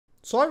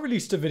So I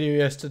released a video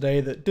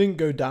yesterday that didn't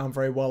go down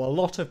very well. A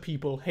lot of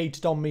people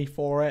hated on me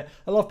for it.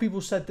 A lot of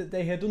people said that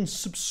they had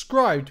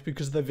unsubscribed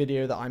because of the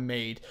video that I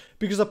made.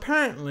 Because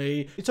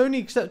apparently it's only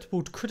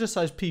acceptable to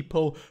criticize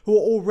people who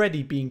are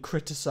already being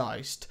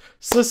criticized.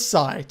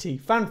 Society.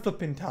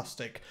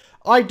 Fan-flipping-tastic.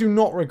 I do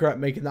not regret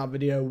making that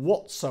video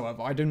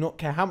whatsoever. I do not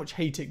care how much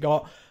hate it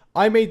got.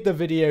 I made the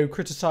video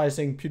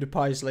criticizing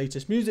PewDiePie's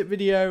latest music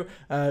video,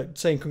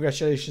 saying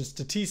congratulations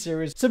to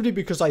T-Series, simply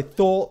because I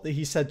thought that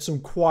he said some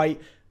quite,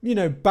 you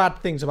know, bad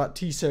things about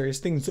T-Series,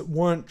 things that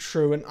weren't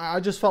true, and I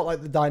just felt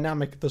like the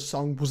dynamic of the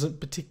song wasn't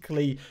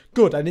particularly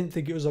good. I didn't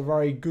think it was a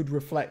very good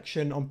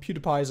reflection on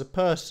PewDiePie as a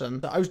person.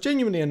 I was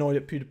genuinely annoyed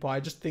at PewDiePie. I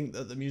just think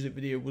that the music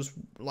video was,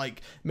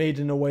 like, made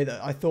in a way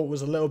that I thought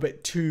was a little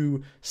bit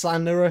too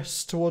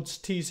slanderous towards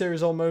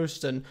T-Series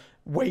almost, and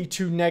way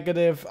too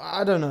negative.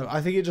 I don't know.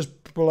 I think it just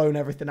blown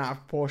everything out of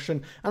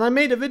proportion. And I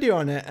made a video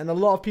on it, and a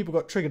lot of people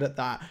got triggered at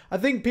that. I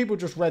think people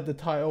just read the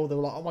title. They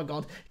were like, oh my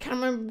god,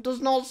 Cameron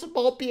does not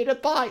support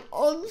PewDiePie.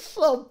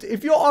 Unsubbed.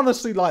 If you're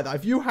honestly like that,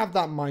 if you have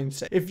that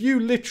mindset, if you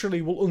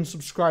literally will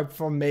unsubscribe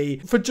from me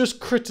for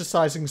just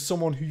criticizing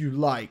someone who you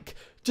like,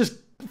 just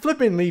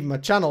flipping leave my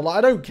channel. Like,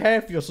 I don't care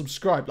if you're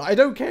subscribed. Like, I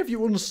don't care if you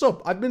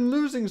unsub. I've been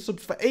losing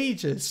subs for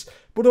ages,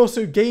 but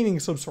also gaining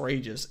subs for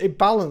ages. It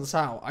balances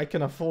out. I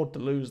can afford to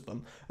lose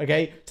them.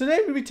 Okay, today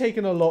we'll be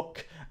taking a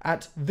look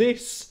at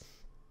this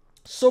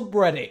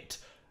subreddit.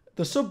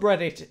 The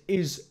subreddit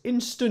is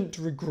instant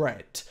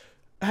regret.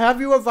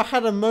 Have you ever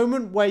had a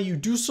moment where you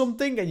do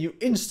something and you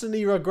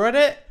instantly regret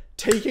it?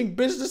 Taking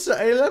business at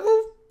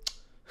A-level?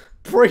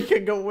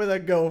 Breaking up with a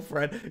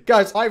girlfriend.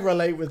 Guys, I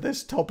relate with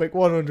this topic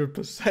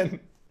 100%.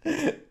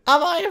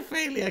 Am I a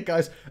failure,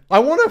 guys? I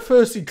want to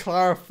firstly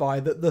clarify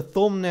that the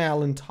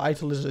thumbnail and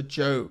title is a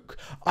joke.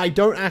 I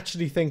don't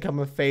actually think I'm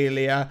a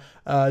failure.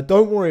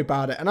 Don't worry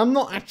about it. And I'm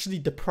not actually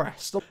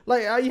depressed.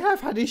 Like, I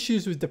have had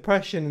issues with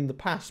depression in the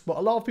past, but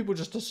a lot of people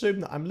just assume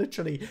that I'm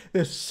literally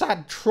this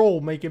sad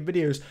troll making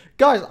videos.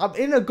 Guys, I'm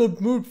in a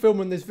good mood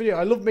filming this video.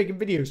 I love making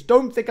videos.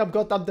 Don't think I'm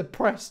goddamn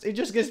depressed. It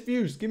just gets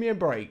views. Give me a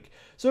break.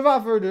 So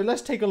without further ado,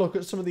 let's take a look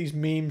at some of these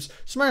memes.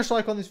 Smash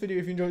like on this video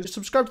if you enjoyed it.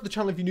 Subscribe to the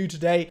channel if you're new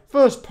today.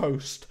 First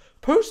post.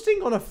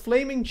 Posting on a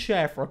flaming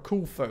chair for a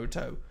cool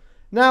photo.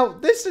 Now,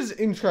 this is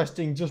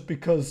interesting just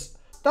because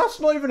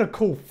that's not even a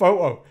cool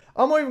photo.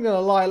 I'm not even going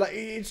to lie. Like,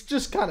 it's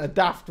just kind of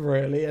daft,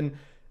 really. And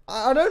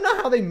I don't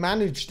know how they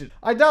managed it.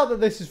 I doubt that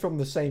this is from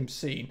the same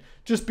scene.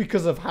 Just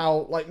because of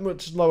how, like,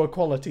 much lower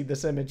quality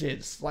this image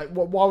is. Like,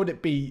 why would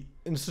it be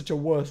in such a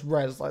worse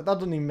res? Like, that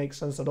doesn't even make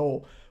sense at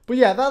all. But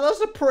yeah,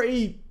 that's a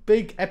pretty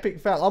big epic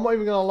fail. I'm not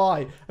even gonna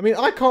lie. I mean,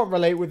 I can't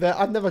relate with it.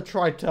 I've never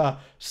tried to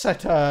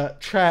set a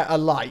chair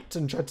alight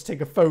and tried to take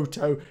a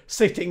photo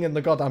sitting in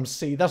the goddamn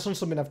sea. That's not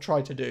something I've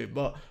tried to do.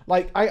 But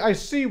like, I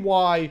see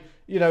why,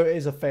 you know, it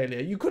is a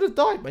failure. You could have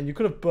died, man. You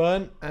could have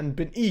burnt and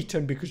been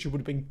eaten because you would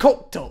have been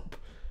cooked up.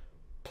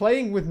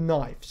 Playing with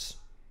knives.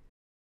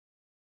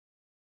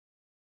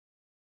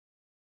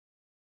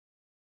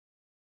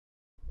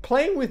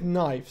 Playing with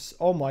knives.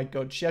 Oh my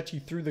god, she actually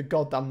threw the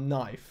goddamn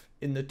knife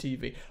in the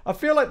TV. I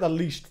feel like the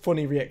least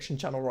funny reaction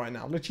channel right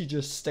now. Literally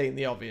just stating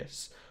the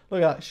obvious.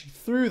 Look at that. She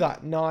threw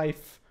that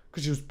knife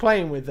because she was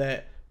playing with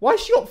it. Why has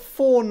she got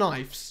 4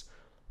 knives?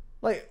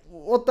 Like,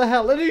 what the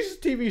hell? At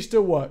least the TV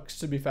still works,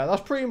 to be fair.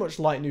 That's pretty much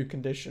like new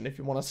condition if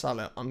you want to sell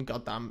it on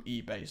goddamn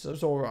eBay. So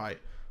it's alright.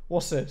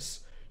 What's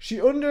this? She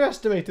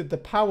underestimated the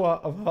power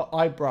of her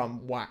eyebrow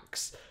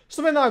wax.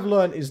 Something I've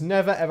learned is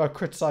never ever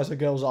criticize a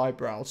girl's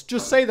eyebrows.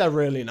 Just say they're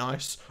really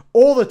nice.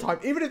 All the time.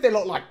 Even if they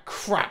look like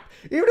crap.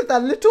 Even if they're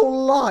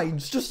little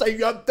lines. Just say,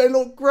 yeah, they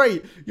look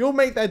great. You'll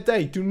make their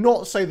day. Do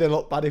not say they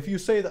look bad. If you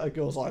say that a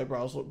girl's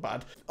eyebrows look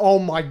bad. Oh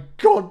my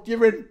god,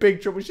 you're in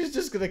big trouble. She's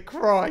just going to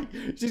cry.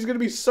 She's going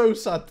to be so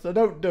sad. So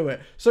don't do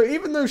it. So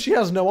even though she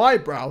has no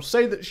eyebrows,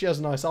 say that she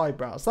has nice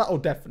eyebrows. That'll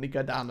definitely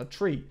go down a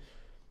treat.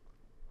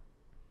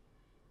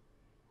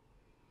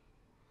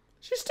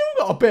 She's still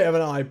got a bit of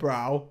an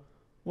eyebrow.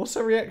 What's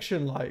her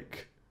reaction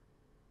like?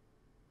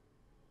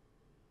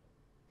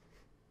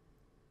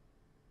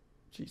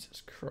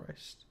 Jesus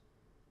Christ.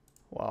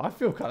 Wow, I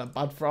feel kind of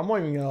bad for her. I'm not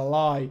even going to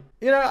lie.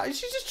 You know,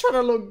 she's just trying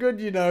to look good,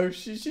 you know.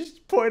 She's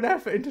just putting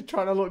effort into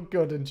trying to look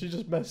good and she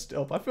just messed it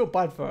up. I feel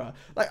bad for her.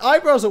 Like,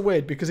 eyebrows are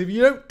weird because if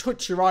you don't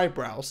touch your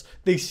eyebrows,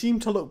 they seem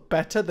to look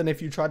better than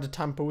if you try to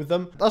tamper with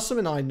them. That's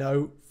something I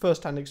know,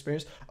 first-hand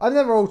experience. I've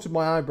never altered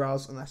my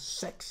eyebrows and they're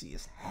sexy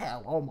as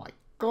hell. Oh my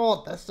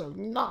god, they're so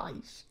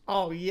nice.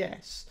 Oh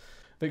yes.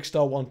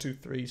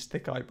 Vicstar123's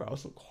thick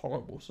eyebrows look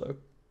horrible, so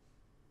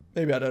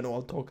maybe I don't know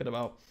what I'm talking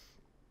about.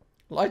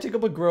 Lighting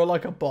up a grill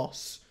like a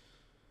boss.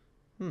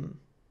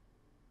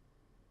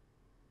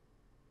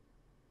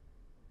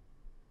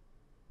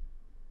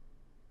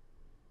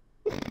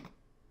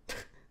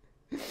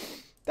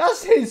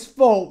 That's his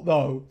fault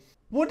though.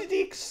 What did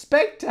he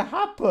expect to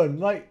happen?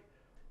 Like,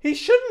 he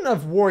shouldn't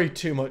have worried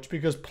too much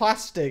because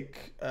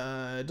plastic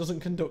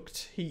doesn't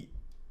conduct heat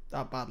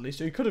that badly,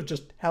 so he could have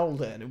just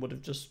held it and it would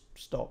have just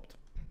stopped.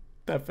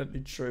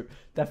 Definitely true.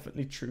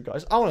 Definitely true,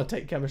 guys. I want to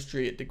take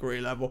chemistry at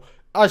degree level.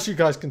 As you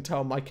guys can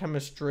tell, my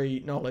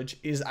chemistry knowledge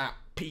is at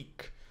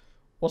peak.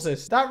 What's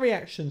this? That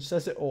reaction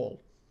says it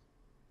all.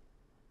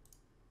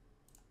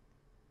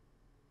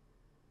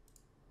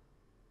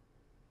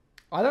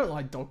 I don't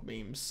like dog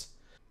memes.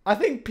 I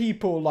think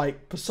people,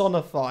 like,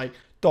 personify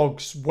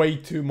dogs way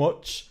too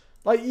much.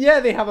 Like, yeah,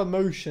 they have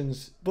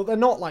emotions, but they're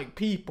not like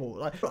people.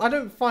 Like, I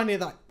don't find it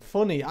that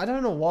funny. I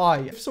don't know why.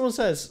 If someone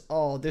says,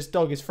 oh, this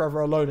dog is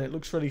forever alone and it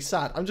looks really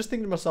sad, I'm just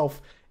thinking to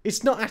myself,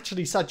 it's not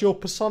actually sad. You're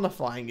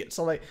personifying it.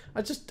 So, like,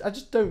 I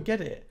just don't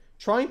get it.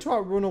 Trying to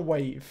outrun a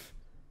wave.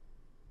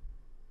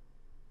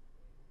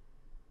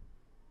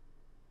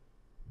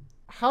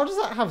 How does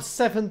that have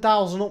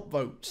 7,000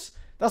 upvotes?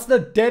 That's the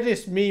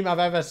deadest meme I've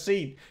ever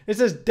seen.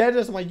 It's as dead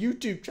as my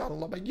YouTube channel.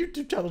 Like, my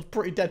YouTube channel's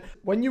pretty dead.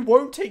 When you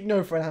won't take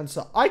no for an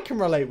answer, I can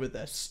relate with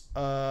this.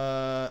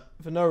 For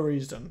no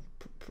reason.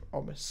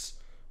 Promise.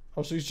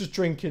 Oh, so he's just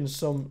drinking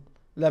some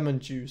lemon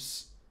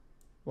juice.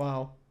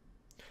 Wow.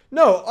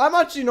 No, I'm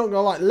actually not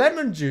gonna lie.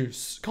 Lemon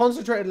juice,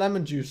 concentrated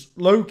lemon juice,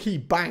 low-key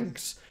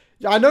bangs.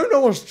 Yeah, I know no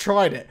one's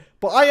tried it,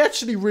 but I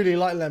actually really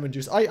like lemon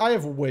juice. I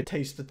have a weird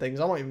taste for things,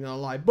 I'm not even gonna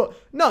lie. But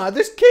no,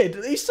 this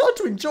kid, he started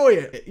to enjoy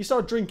it. He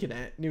started drinking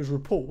it and he was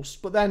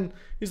repulsed. But then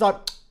he's like,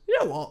 you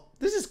know what?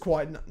 This is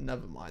quite...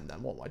 Never mind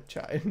then, what am I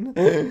chatting?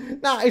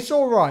 Nah, it's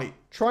alright.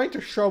 Trying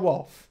to show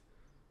off.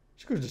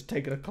 She could have just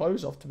taken her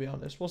clothes off, to be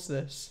honest. What's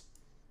this?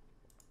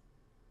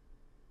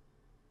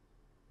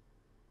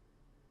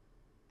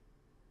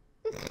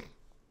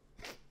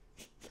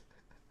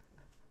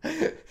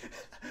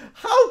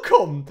 How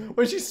come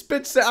when she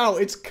spits it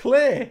out, it's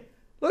clear?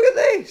 Look at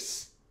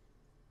this.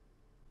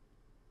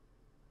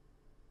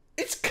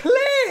 It's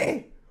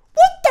clear.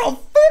 What the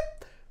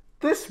fuck?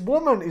 This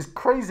woman is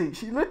crazy.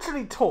 She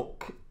literally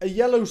took a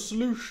yellow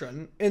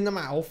solution in the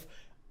mouth.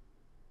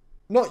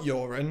 Not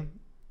urine.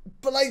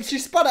 But like, she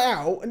spat it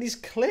out and it's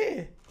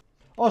clear.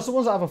 Oh, it's the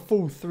ones that have a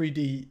full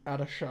 3D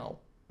outer shell.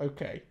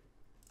 Okay.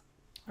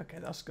 Okay,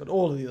 that's good.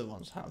 All of the other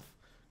ones have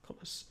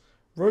colours.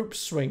 Rope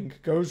swing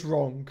goes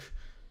wrong.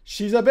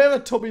 She's a bit of a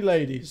tubby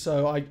lady,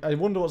 so I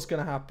wonder what's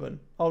going to happen.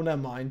 Oh,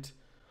 never mind.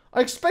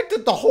 I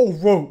expected the whole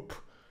rope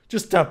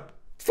just to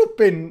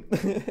flipping...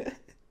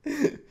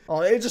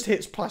 Oh, it just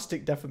hits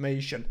plastic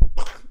deformation.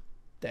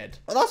 Dead.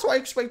 Well, that's what I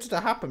expected to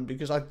happen,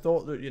 because I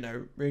thought that, you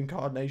know,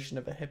 reincarnation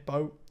of a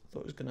hippo. I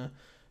thought it was going to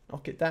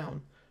knock it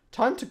down.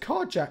 Time to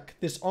carjack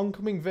this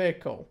oncoming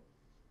vehicle.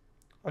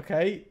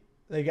 Okay,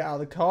 they get out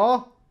of the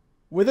car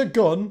with a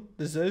gun.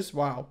 This is,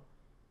 wow.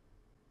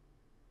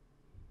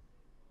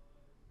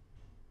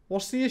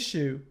 What's the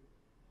issue?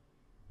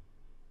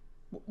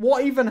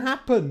 What even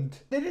happened?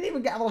 They didn't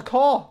even get out of the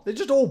car. They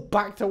just all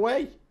backed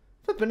away.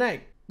 Flippin'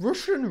 heck.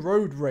 Russian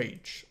road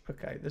rage.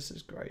 Okay, this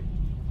is great.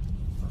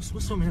 Gets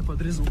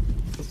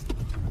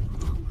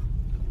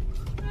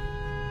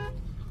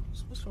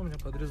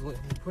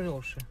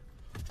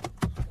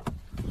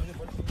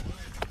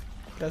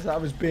out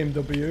of his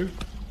BMW.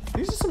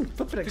 These are some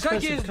flippin'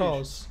 expensive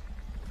cars.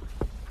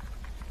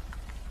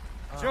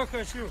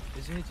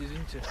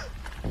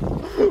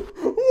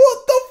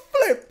 What the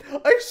flip?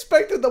 I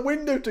expected the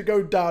window to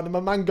go down and my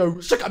man go,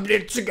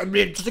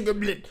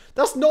 "Suck-a-blit.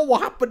 That's not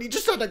what happened. He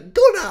just had a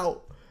gun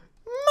out.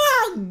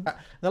 Man!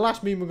 The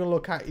last meme we're going to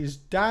look at is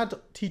dad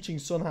teaching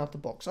son how to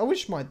box. I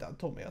wish my dad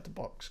taught me how to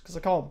box, because I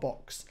can't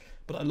box.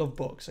 But I love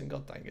boxing,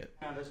 god dang it.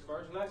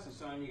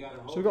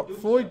 So we've got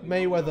Floyd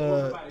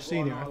Mayweather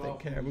Sr., I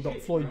think, here. We've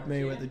got Floyd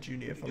Mayweather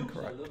Jr., if I'm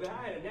correct.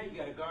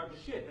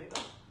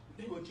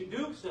 Put your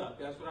dukes up.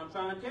 That's what I'm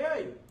trying to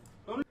tell you.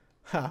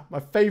 Ha, my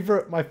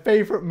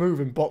favorite move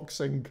in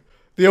boxing.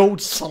 The old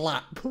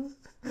slap. Don't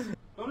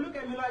look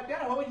at me like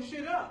that. Hold your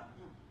shit up.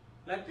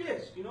 Like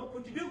this, you know,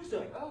 put your dukes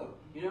up. Oh,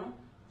 you know?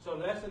 So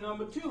lesson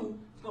number 2,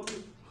 it's gonna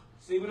be,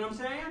 see what I'm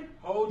saying?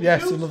 Hold your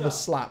dukes another up.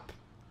 Slap.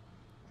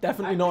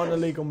 Definitely like not this. An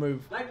illegal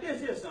move. Like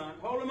this here, son.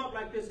 Hold them up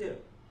like this here.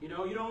 You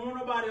know, you don't want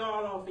nobody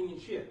all off in your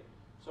shit.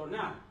 So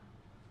now,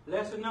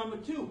 lesson number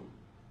 2.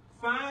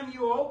 Find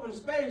your open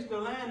space to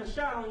land a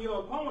shot on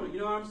your opponent. You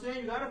know what I'm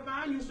saying? You gotta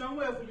find you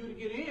somewhere for you to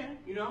get in,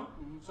 you know?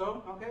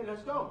 So, okay,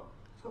 let's go.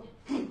 Let's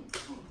go.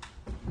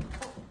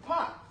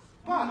 Pop!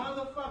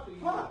 Pop!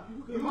 Motherfucker, pop!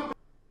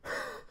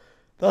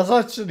 That's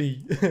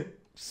actually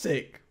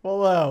sick.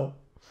 What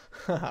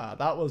the hell?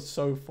 That was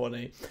so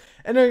funny.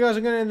 Anyway, guys,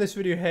 I'm going to end this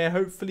video here.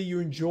 Hopefully you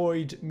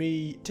enjoyed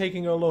me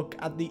taking a look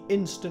at the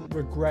instant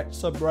regret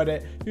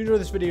subreddit. If you enjoyed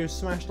this video,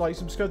 smash like,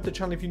 subscribe to the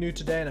channel if you're new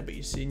today, and I'll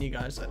be seeing you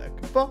guys later.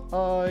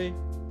 Goodbye.